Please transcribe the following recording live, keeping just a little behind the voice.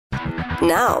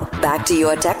Now, back to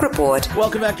your Tech Report.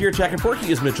 Welcome back to your Tech Report.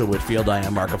 He is Mitchell Whitfield. I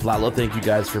am Mark Aflalo. Thank you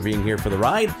guys for being here for the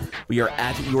ride. We are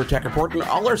at your Tech Report and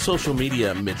all our social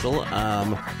media, Mitchell.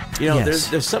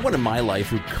 Yes. There's someone in my life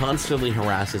who constantly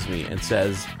harasses me and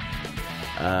says,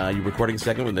 you're recording a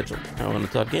segment with Mitchell. I want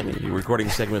to talk gaming. You're recording a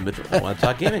segment with Mitchell. I want to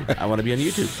talk gaming. I want to be on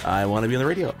YouTube. I want to be on the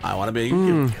radio. I want to be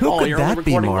on YouTube. Who could you're that only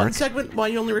be, recording Mark? one segment? Why are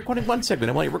you only recording one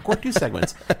segment? Why don't you record two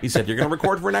segments? He said, you're going to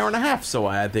record for an hour and a half, so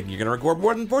I think you're going to record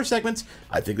more than 4 segments.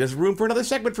 I think there's room for another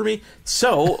segment for me.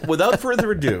 So, without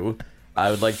further ado, I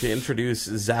would like to introduce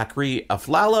Zachary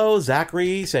Aflalo.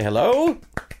 Zachary, say hello.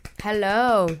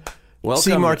 Hello. Welcome.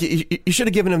 See, Mark, you should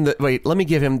have given him the... Wait, let me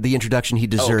give him the introduction he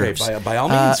deserves. Okay, by all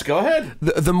means, go ahead.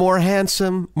 The more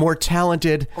handsome, more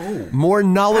talented, more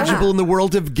knowledgeable in the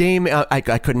world of game...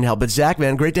 I couldn't help but Zach,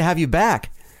 man, great to have you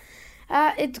back.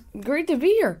 It's great to be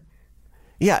here.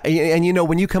 Yeah, and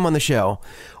when you come on the show,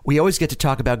 we always get to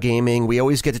talk about gaming. We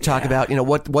always get to talk about,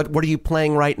 what are you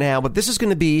playing right now? But this is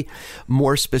going to be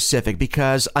more specific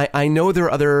because I know there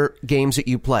are other games that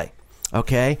you play.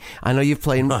 Okay, I know you've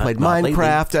played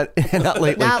Minecraft. Not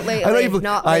lately. Not lately. I know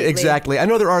Not lately. Exactly. I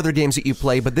know there are other games that you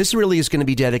play, but this really is going to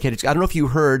be dedicated. I don't know if you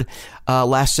heard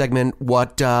last segment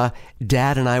what Dad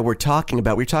and I were talking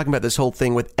about. We were talking about this whole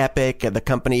thing with Epic, the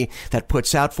company that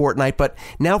puts out Fortnite. But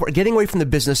now we're getting away from the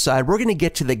business side. We're going to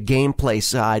get to the gameplay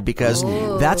side because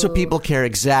that's what people care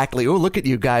exactly. Oh, look at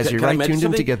you guys! You're right tuned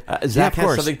in together. Zach of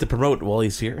course. has something to promote while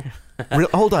he's here.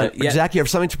 Hold on, Zach, you have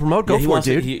something to promote? Go for it,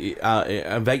 dude.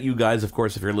 I invite you guys, of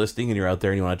course, if you're listening and you're out there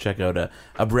and you want to check out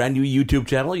a brand new YouTube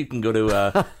channel, you can go to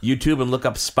YouTube and look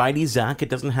up Spidey Zach. It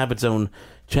doesn't have its own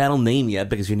channel name yet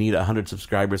because you need 100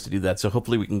 subscribers to do that. So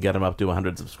hopefully we can get him up to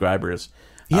 100 subscribers.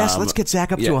 Yes, let's get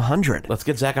Zach up to 100. Let's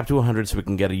get Zach up to 100 so we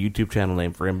can get a YouTube channel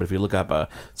name for him. But if you look up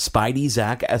Spidey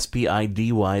Zach,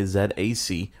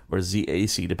 SPIDYZAC, or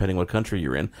ZAC, depending what country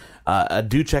you're in,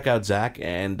 do check out Zach,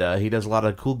 and he does a lot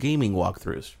of cool gaming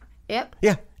walkthroughs. Yep.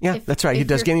 Yeah, that's right. He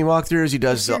does gaming walkthroughs. He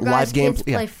does live games.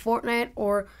 Play Fortnite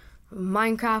or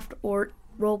Minecraft or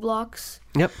Roblox.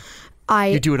 Yep.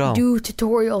 I do it all. Do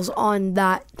tutorials on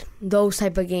those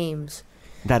type of games.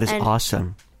 That is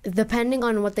awesome. Depending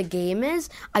on what the game is,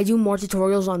 I do more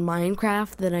tutorials on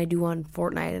Minecraft than I do on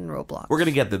Fortnite and Roblox. We're gonna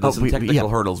get there. There's some technical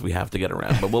hurdles we have to get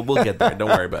around, but we'll get there. Don't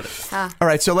worry about it. All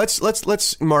right, so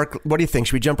let's Mark. What do you think?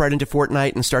 Should we jump right into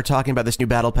Fortnite and start talking about this new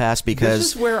battle pass? Because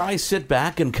this is where I sit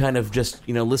back and kind of just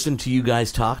listen to you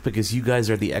guys talk because you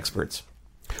guys are the experts.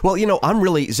 Well,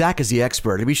 Zach is the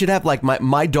expert. We should have like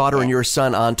my daughter and your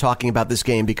son on talking about this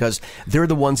game because they're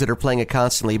the ones that are playing it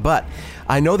constantly. But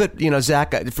I know that,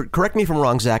 Zach, correct me if I'm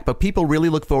wrong, Zach, but people really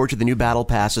look forward to the new battle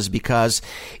passes because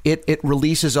it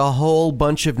releases a whole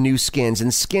bunch of new skins.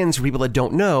 And skins, for people that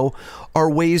don't know, are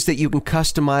ways that you can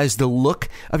customize the look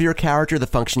of your character, the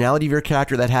functionality of your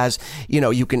character that has,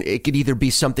 it could either be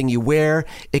something you wear,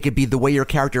 it could be the way your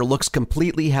character looks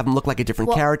completely, have them look like a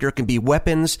different character, it can be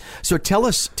weapons. So tell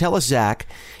us, Zach,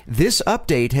 this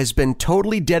update has been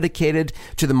totally dedicated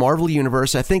to the Marvel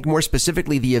Universe. I think more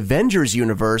specifically the Avengers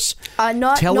universe.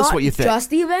 Tell us what you think. Not just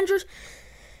the Avengers,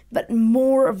 but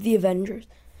more of the Avengers.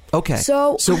 Okay.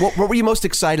 So what were you most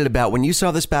excited about when you saw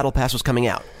this battle pass was coming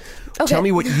out? Okay. Tell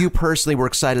me what you personally were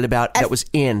excited about that was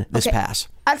in this pass.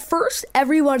 At first,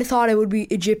 everyone thought it would be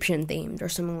Egyptian themed or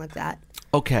something like that.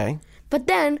 Okay. But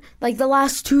then, like the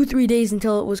last 2-3 days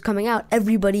until it was coming out,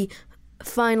 everybody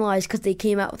finalized because they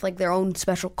came out with like their own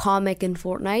special comic in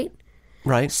Fortnite.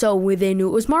 Right. So they knew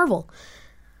it was Marvel.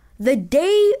 The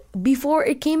day before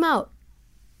it came out,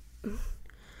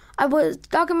 I was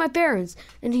talking to my parents,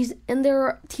 and they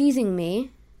were teasing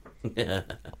me.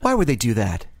 Why would they do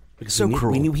that? Because so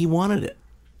cruel. We knew he wanted it.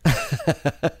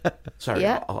 Sorry,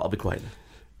 yeah. I'll be quiet.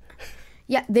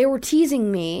 Yeah, they were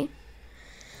teasing me,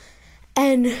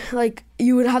 and like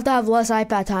you would have to have less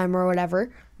iPad time or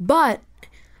whatever. But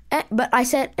I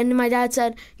said, and my dad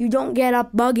said, you don't get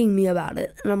up bugging me about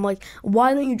it. And I'm like,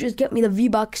 why don't you just get me the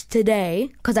V-Bucks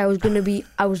today? Because I was gonna be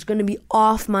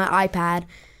off my iPad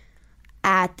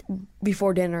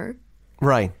before dinner.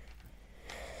 Right.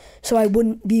 So I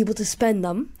wouldn't be able to spend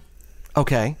them.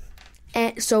 Okay.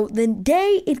 And so the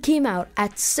day it came out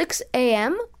at 6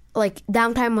 a.m., like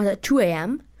downtime was at 2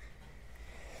 a.m.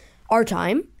 our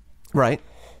time. Right.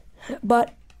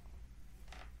 But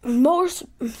more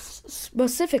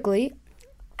specifically,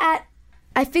 I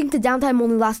think the downtime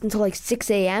only lasted until like 6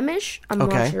 a.m.-ish. I'm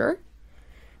not sure.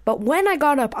 But when I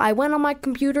got up, I went on my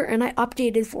computer and I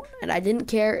updated Fortnite. I didn't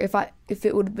care if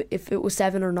it was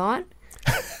 7 or not.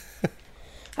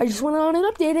 I just went on and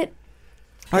updated it.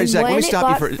 All right, Zach, let me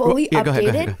stop you for fully updated, go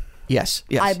ahead. Yes.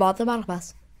 I bought the Battle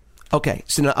Pass. Okay,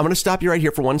 so now I'm going to stop you right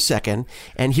here for 1 second,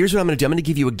 and here's what I'm going to do. I'm going to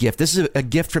give you a gift. This is a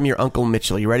gift from your Uncle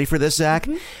Mitchell. You ready for this, Zach?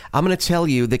 Mm-hmm. I'm going to tell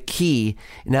you the key.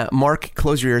 Now, Mark,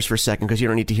 close your ears for a second because you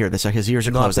don't need to hear this. His ears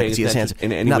are closed. I can see his hands.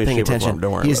 Not paying attention.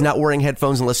 He is not wearing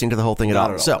headphones and listening to the whole thing at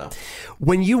all. So,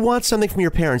 when you want something from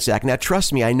your parents, Zach, now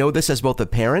trust me, I know this as both a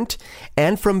parent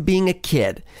and from being a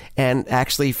kid, and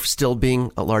actually still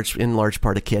being in large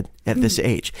part a kid at this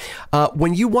age.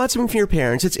 When you want something from your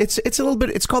parents, it's a little bit.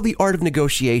 It's called the art of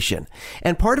negotiation.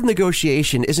 And part of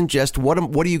negotiation isn't just what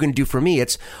are you going to do for me?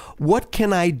 It's what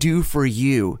can I do for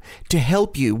you to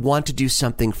help you want to do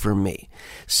something for me?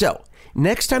 So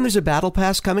next time there's a battle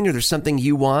pass coming or there's something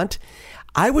you want,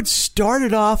 I would start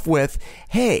it off with,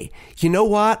 hey, you know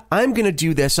what? I'm going to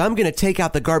do this. I'm going to take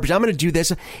out the garbage. I'm going to do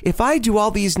this. If I do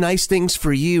all these nice things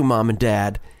for you, Mom and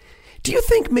Dad, do you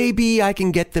think maybe I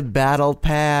can get the battle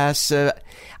pass?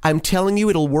 I'm telling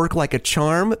you, it'll work like a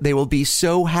charm. They will be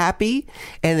so happy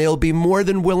and they'll be more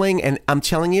than willing. And I'm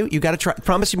telling you, you got to try.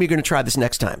 Promise me you're going to try this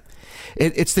next time.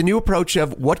 It's the new approach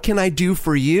of what can I do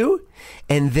for you?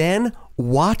 And then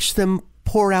watch them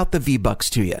pour out the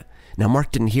V-Bucks to you. Now, Mark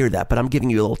didn't hear that, but I'm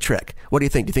giving you a little trick. What do you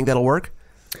think? Do you think that'll work?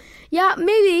 Yeah,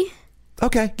 maybe.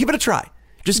 Okay, give it a try.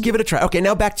 Just give it a try. Okay,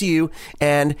 now back to you.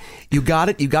 And you got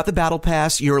it. You got the battle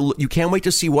pass. You can't wait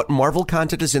to see what Marvel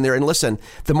content is in there. And listen,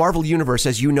 the Marvel universe,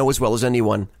 as you know as well as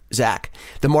anyone, Zach,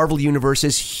 the Marvel universe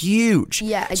is huge.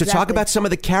 Yeah, exactly. So talk about some of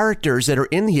the characters that are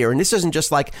in here. And this isn't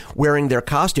just like wearing their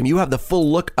costume. You have the full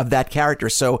look of that character.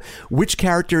 So which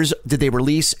characters did they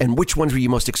release and which ones were you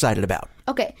most excited about?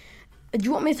 Okay. Do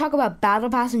you want me to talk about Battle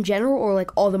Pass in general or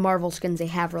like all the Marvel skins they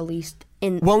have released?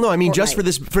 Well, no, I mean, Fortnite?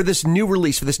 just for this new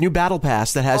release, for this new Battle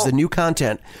Pass that has the new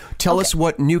content, tell us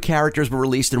what new characters were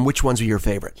released and which ones are your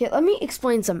favorite. Yeah, let me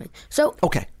explain something. So,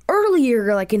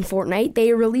 earlier, like in Fortnite,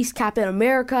 they released Captain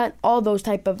America and all those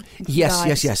type of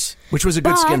Yes. Which was a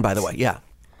good skin, by the way, yeah.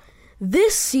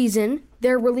 This season,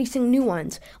 they're releasing new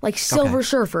ones, like Silver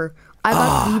Surfer. I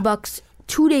got V-Bucks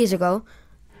 2 days ago,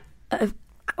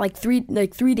 like three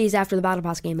days after the Battle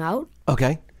Pass came out.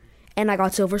 Okay. And I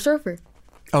got Silver Surfer.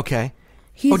 Okay.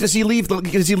 Does he leave?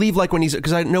 Does he leave like when he's?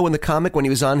 Because I know in the comic when he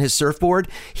was on his surfboard,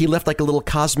 he left like a little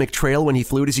cosmic trail when he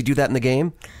flew. Does he do that in the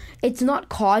game? It's not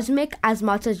cosmic as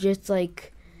much as just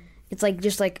like, it's like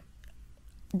just like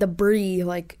debris.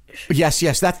 Like yes,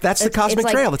 that's the cosmic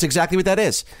trail. That's exactly what that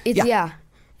is. It's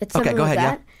It's something go like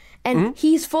ahead. that. And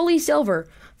he's fully silver.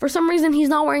 For some reason, he's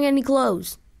not wearing any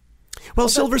clothes. Well,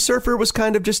 Silver Surfer was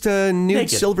kind of just a nude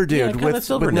silver dude with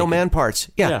no man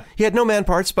parts. Yeah, he had no man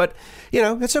parts, but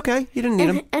it's okay. You didn't need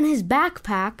him. And his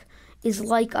backpack is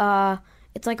like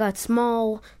it's like a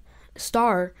small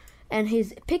star, and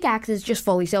his pickaxe is just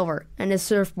fully silver, and his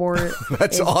surfboard.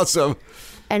 That's awesome.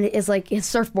 And it's like his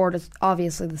surfboard is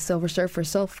obviously the Silver Surfer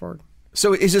surfboard.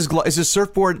 So is his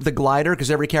surfboard the glider? Because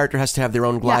every character has to have their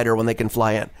own glider when they can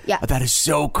fly in. Yeah. Oh, that is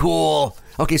so cool.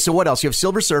 Okay, so what else? You have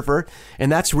Silver Surfer, and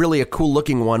that's really a cool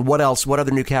looking one. What else? What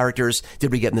other new characters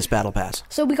did we get in this battle pass?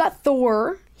 So we got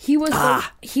Thor. He was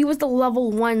the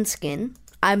level 1 skin.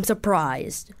 I'm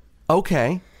surprised.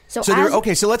 Okay. So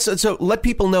let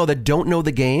people know that don't know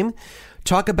the game.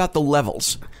 Talk about the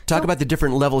levels. Talk about the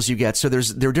different levels you get. So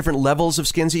there are different levels of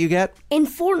skins that you get? In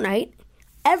Fortnite,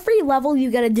 every level you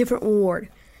get a different reward.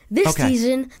 This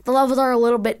season, the levels are a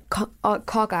little bit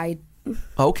cockeyed.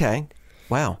 Okay.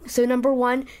 Wow. So number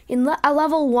 1, at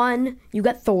level 1, you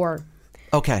get Thor.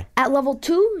 Okay. At level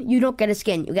 2, you don't get a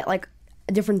skin. You get like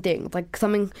a different thing, like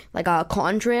something like a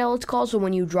contrail. It's called. So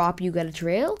when you drop, you get a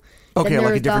trail. Okay,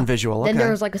 like a different visual. Okay. Then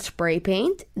there's like a spray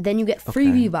paint. Then you get free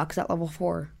V-Bucks at level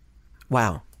 4.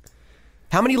 Wow.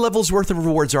 How many levels worth of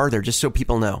rewards are there? Just so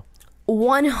people know.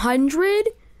 100.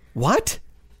 What?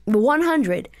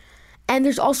 100. And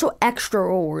there's also extra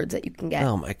rewards that you can get.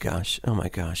 Oh my gosh.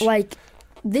 Like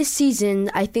this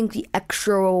season, I think the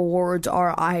extra rewards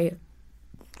are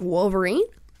Wolverine.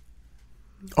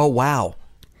 Oh wow.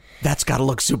 That's got to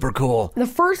look super cool. The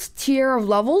first tier of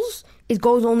levels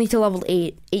goes only to level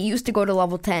 8. It used to go to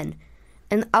level 10.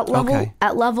 And at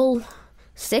level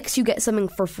 6 you get something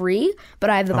for free, but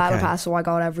I have the battle pass, so I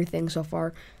got everything so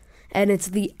far. And it's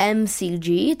the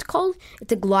MCG, it's called.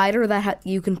 It's a glider that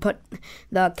you can put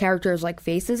the characters' like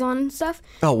faces on and stuff.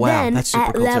 Oh, wow. Then, that's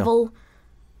super cool, at level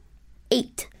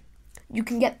 8, you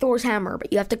can get Thor's hammer,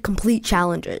 but you have to complete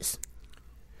challenges.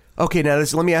 Okay, now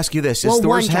let me ask you this. Is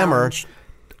Thor's hammer... Challenge.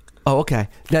 Oh, okay.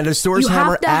 Now, does Thor's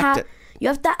hammer act... You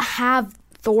have to have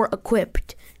Thor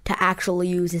equipped to actually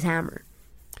use his hammer.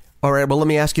 All right, well, let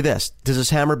me ask you this. Does his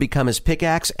hammer become his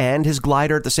pickaxe and his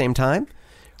glider at the same time?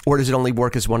 Or does it only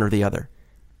work as one or the other?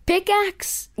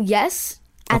 Pickaxe, yes,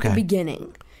 at the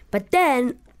beginning. But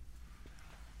then,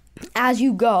 as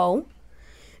you go,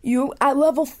 you at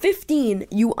level 15,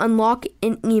 you unlock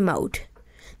an emote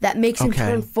that makes him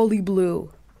turn fully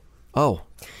blue. Oh.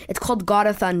 It's called God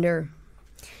of Thunder.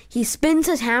 He spins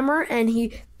his hammer and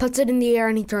he puts it in the air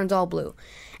and he turns all blue.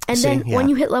 And then when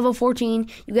you hit level 14,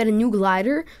 you get a new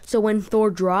glider. So when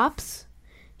Thor drops,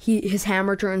 his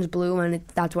hammer turns blue and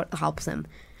that's what helps him.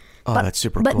 Oh, that's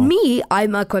super cool. But me, I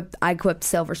equipped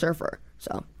Silver Surfer.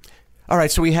 So. All right,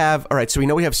 so we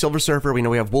know we have Silver Surfer, we know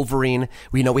we have Wolverine,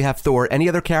 we know we have Thor. Any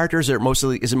other characters, or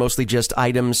is it mostly just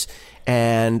items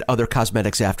and other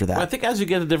cosmetics after that? Well, I think as you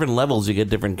get to different levels, you get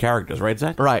different characters, right,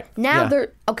 Zach? Right. Now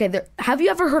have you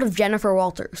ever heard of Jennifer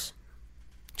Walters?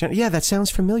 Yeah, that sounds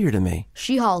familiar to me.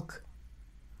 She-Hulk.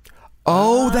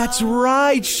 Oh, that's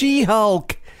right,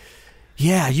 She-Hulk.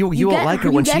 Yeah, you won't like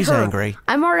her when she's angry.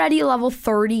 I'm already level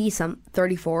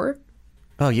 34.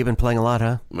 Oh, you've been playing a lot,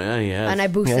 huh? Yeah. And I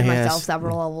boosted myself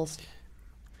several levels.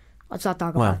 Let's not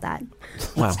talk about that.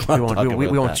 Well, we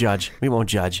won't judge. We won't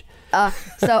judge.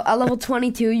 So at level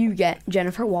 22, you get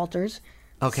Jennifer Walters.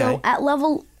 Okay. So at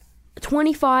level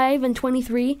 25 and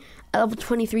 23, at level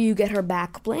 23, you get her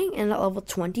back bling. And at level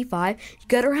 25, you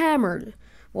get her hammered.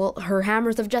 Well, her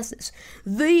Hammers of Justice.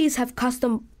 These have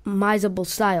customizable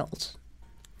styles.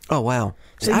 Oh, wow.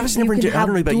 So I was never into, I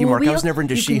don't know about you, Mark. I was never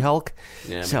into She-Hulk.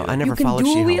 Yeah, so I never followed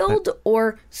She-Hulk. You She-Hulk. can dual wield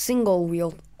or single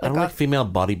wield. I don't like female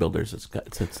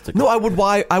bodybuilders. No, I would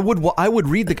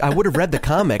have read the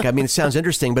comic. I mean, it sounds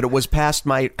interesting, but it was past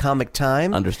my comic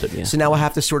time. Understood, yeah. So now I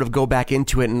have to sort of go back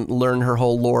into it and learn her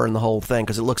whole lore and the whole thing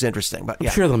because it looks interesting. But yeah.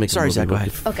 I'm sure they'll make a Sorry, movie Zach, go about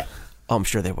ahead. it. Okay. Oh, I'm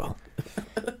sure they will.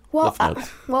 Well,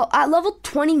 at level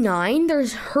 29,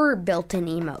 there's her built-in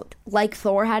emote. Like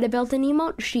Thor had a built-in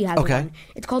emote, she has one.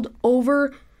 It's called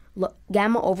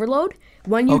Gamma Overload.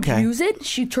 When you use it,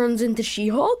 she turns into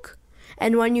She-Hulk.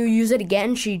 And when you use it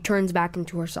again, she turns back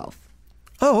into herself.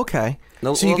 Oh, okay.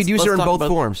 So you could use her in both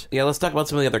forms. Yeah, let's talk about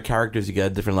some of the other characters you get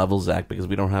at different levels, Zach, because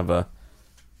we don't have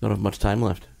much time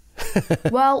left.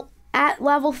 Well, at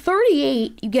level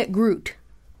 38, you get Groot.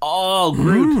 Oh,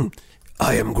 Groot.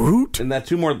 I am Groot. And that's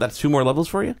two more levels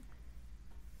for you?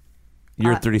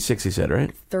 You're at 36, you said,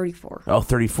 right? 34. Oh,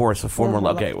 34, so four more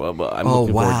levels. Okay, well, I'm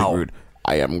looking forward to Groot.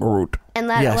 I am Groot. And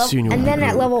then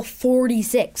at level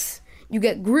 46, you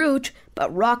get Groot,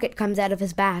 but Rocket comes out of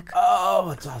his back. Oh,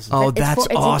 that's awesome. Oh, that's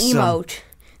awesome. It's an emote.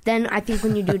 Then I think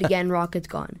when you do it again, Rocket's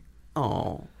gone.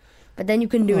 Oh. But then you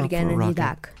can do it again and he's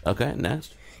back. Okay,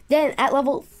 next. Then at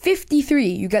level 53,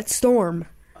 you get Storm.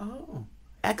 Oh.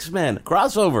 X-Men,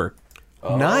 crossover.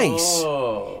 Nice.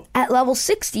 Oh. At level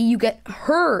 60, you get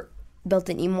her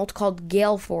built-in emote called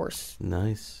Gale Force.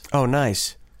 Nice. Oh,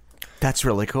 nice. That's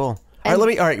really cool. All right, let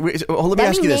me ask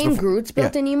you this. Name Groot's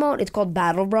built-in emote. It's called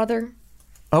Battle Brother.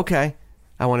 Okay.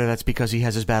 I wonder if that's because he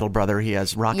has his battle brother. He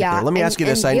has Rocket there. Let me ask you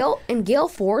this. In Gale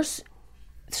Force,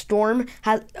 Storm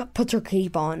puts her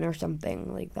cape on or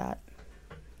something like that.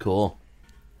 Cool.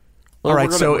 Well, all right,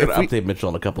 we're going to update Mitchell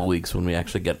in a couple of weeks when we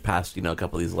actually get past a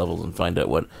couple of these levels and find out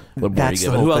what more you get.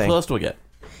 Who else do we get?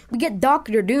 We get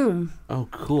Doctor Doom. Oh,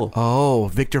 cool. Oh,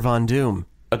 Victor Von Doom.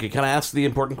 Okay, can I ask the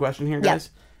important question here,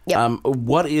 guys? Yeah.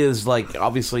 What is,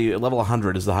 obviously, level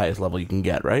 100 is the highest level you can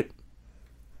get, right?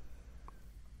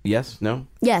 Yes? No?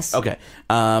 Yes. Okay.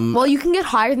 Well, you can get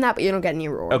higher than that, but you don't get any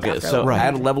rewards. Okay, so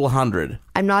at level 100.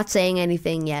 I'm not saying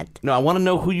anything yet. No, I want to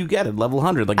know who you get at level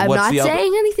 100. I'm not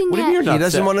saying anything yet. He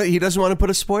doesn't want to put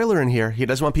a spoiler in here. He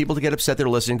doesn't want people to get upset they're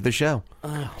listening to the show.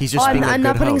 He's just being a good host. I'm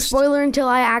not putting a spoiler until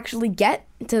I actually get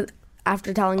to...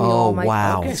 After telling you all my...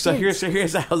 wow. Okay, so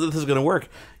here's how this is going to work.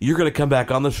 You're going to come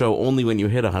back on the show only when you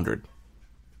hit 100.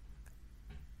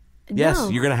 No.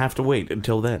 Yes, you're going to have to wait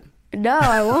until then. No,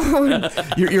 I won't.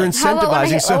 You're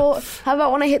incentivizing. How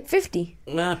about when I hit 50?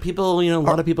 People, a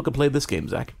lot of people can play this game,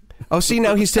 Zach. Oh, see,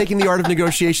 now he's taking the art of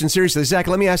negotiation seriously. Zach,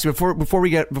 let me ask you before we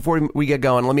get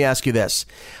going. Let me ask you this: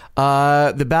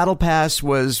 the battle pass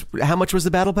was how much was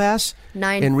the battle pass?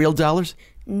 $9 in real dollars.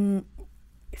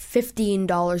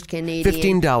 $15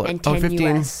 Canadian. $15 and 10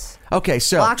 US. Okay,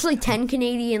 so actually 10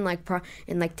 Canadian, like 10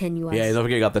 US. Yeah, don't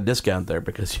forget you got the discount there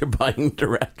because you're buying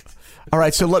direct. All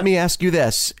right, so let me ask you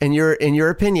this: in your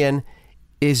opinion,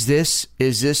 is this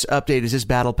update? Is this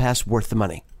battle pass worth the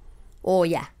money? Oh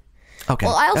yeah. Okay.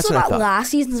 Well, I also got last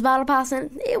season's battle pass,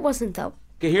 and it wasn't the.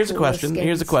 Okay, here's a question.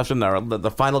 Here's a question.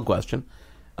 The final question: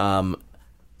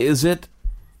 is it?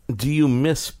 Do you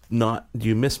miss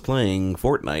playing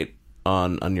Fortnite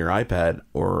on your iPad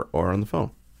or on the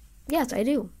phone? Yes, I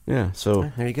do. Yeah,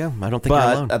 so there you go. I don't think you're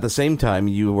alone. But at the same time,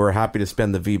 you were happy to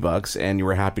spend the V-Bucks and you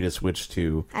were happy to switch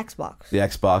to Xbox. The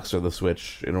Xbox or the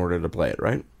Switch in order to play it,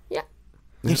 right? Yeah.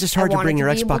 It's just hard to bring your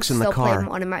Xbox in the car.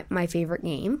 Play my favorite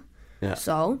game. Yeah.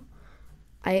 So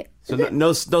So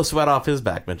no sweat off his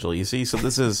back, Mitchell. You see, so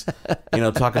this is,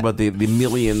 talk about the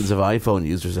millions of iPhone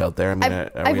users out there. I mean,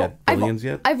 are we at billions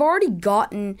yet? I've already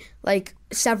gotten like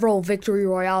several victory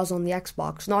royales on the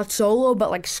Xbox, not solo, but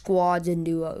like squads and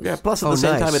duos. Yeah. Plus, at the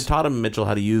same time, it taught him, Mitchell,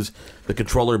 how to use the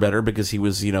controller better because he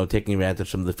was, taking advantage of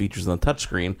some of the features on the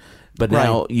touchscreen. But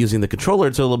now using the controller,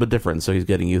 it's a little bit different. So he's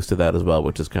getting used to that as well,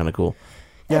 which is kind of cool.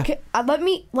 Yeah. Okay, let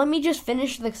me just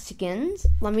finish the skins.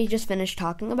 Let me just finish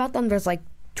talking about them. There's like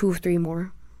 2 or 3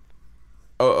 more.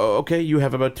 Oh, okay. You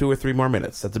have about 2 or 3 more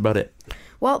minutes. That's about it.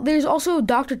 Well, there's also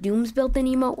Dr. Doom's built-in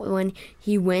emote. When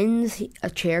he wins, a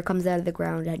chair comes out of the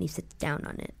ground and he sits down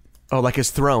on it. Oh, like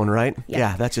his throne, right?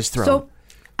 Yeah, that's his throne. So,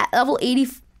 at level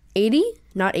 80,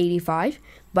 not 85,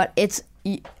 but it's...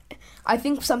 I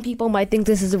think some people might think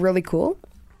this is really cool.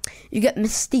 You get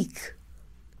Mystique.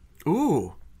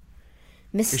 Ooh.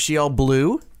 Is she all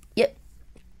blue? Yep.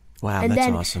 Wow, and that's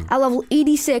then awesome. At level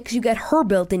 86, you get her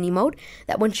built-in emote.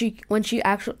 That when she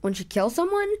kills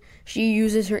someone, she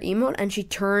uses her emote and she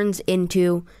turns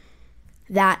into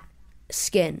that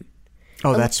skin.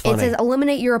 Oh, that's funny. It says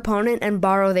eliminate your opponent and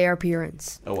borrow their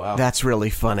appearance. Oh wow, that's really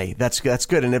funny. That's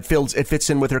good, and it fits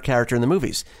in with her character in the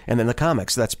movies and in the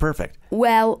comics. That's perfect.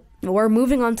 Well, we're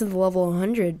moving on to the level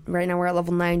 100. Right now, we're at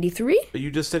level 93. But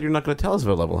you just said you're not going to tell us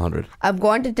about level 100. I'm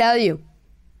going to tell you.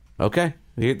 Okay,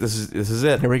 this is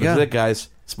it. Here we go. This is it, guys.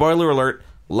 Spoiler alert.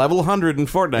 Level 100 in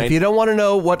Fortnite. If you don't want to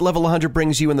know what level 100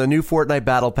 brings you in the new Fortnite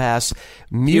Battle Pass,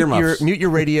 mute your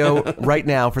radio right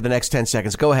now for the next 10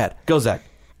 seconds. Go ahead. Go, Zach.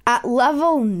 At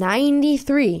level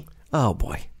 93. Oh,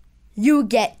 boy. You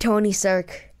get Tony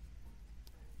Stark.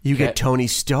 You get Tony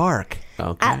Stark.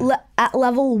 Okay. At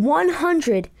level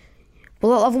 100,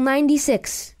 well, at level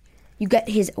 96, you get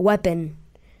his weapon.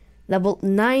 Level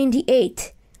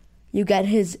 98, you get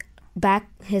his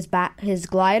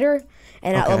glider.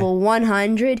 And at level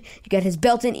 100, you get his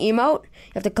built-in emote.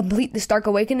 You have to complete the Stark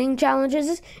Awakening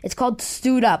challenges. It's called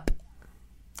Stewed Up.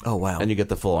 Oh, wow. And you get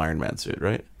the full Iron Man suit,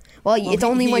 right? Well, it's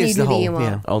only when you do the emote.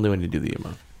 Yeah. Only when you do the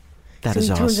emote. That so is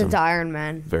he turns awesome. into Iron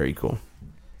Man. Very cool.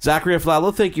 Zachary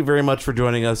Aflalo, thank you very much for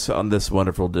joining us on this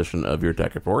wonderful edition of your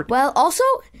Tech Report. Well, also,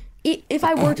 if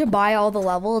I were to buy all the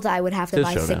levels, I would have to Just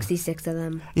buy show 66 of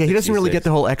them. Yeah, he doesn't really get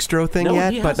the whole extra thing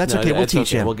yet, but that's okay. We'll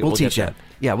teach him. We'll teach him.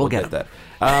 Yeah, we'll get that.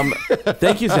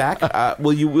 Thank you, Zach.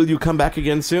 Will you come back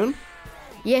again soon?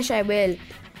 Yes, I will.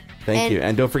 Thank you.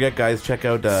 And don't forget, guys, check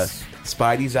out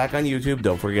Spidey Zach on YouTube.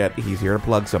 Don't forget, he's here to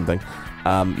plug something.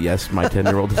 Yes, my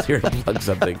 10-year-old is here to plug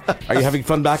something. Are you having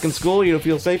fun back in school? You don't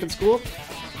feel safe at school?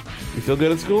 You feel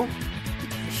good at school?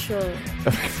 Sure.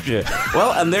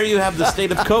 Well, and there you have the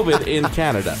state of COVID in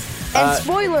Canada. And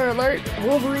spoiler alert,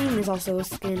 Wolverine is also a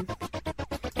skin.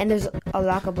 And there's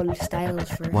unlockable styles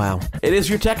for it. Wow. It is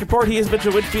your Tech Report. He is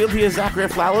Mitchell Whitfield. He is Zachary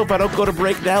Aflalo. If I don't go to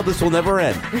break now, this will never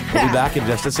end. We'll be back in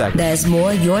just a second. There's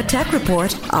more Your Tech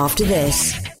Report after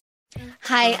this.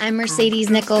 Hi, I'm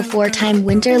Mercedes Nichol, 4-time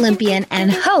Winter Olympian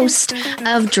and host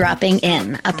of Dropping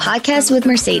In, a podcast with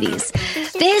Mercedes.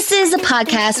 This is a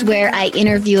podcast where I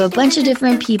interview a bunch of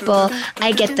different people.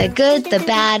 I get the good, the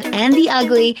bad, and the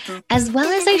ugly, as well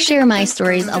as I share my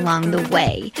stories along the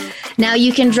way. Now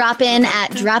you can drop in at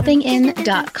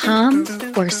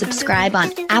droppingin.com or subscribe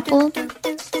on Apple,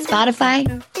 Spotify,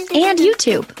 and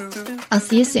YouTube. I'll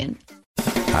see you soon.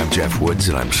 I'm Jeff Woods,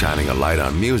 and I'm shining a light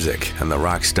on music and the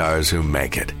rock stars who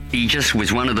make it. He just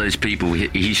was one of those people.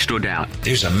 He stood out.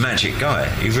 He was a magic guy.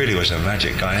 He really was a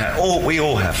magic guy. We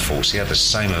all have faults. He had the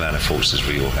same amount of faults as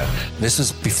we all had. This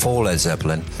was before Led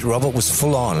Zeppelin. Robert was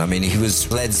full on. I mean, he was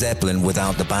Led Zeppelin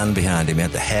without the band behind him. He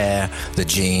had the hair, the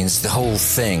jeans, the whole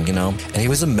thing, and he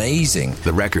was amazing.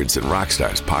 The Records and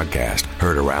Rockstars podcast,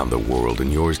 heard around the world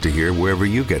and yours to hear wherever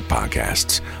you get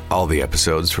podcasts. All the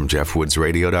episodes from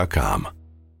JeffWoodsRadio.com.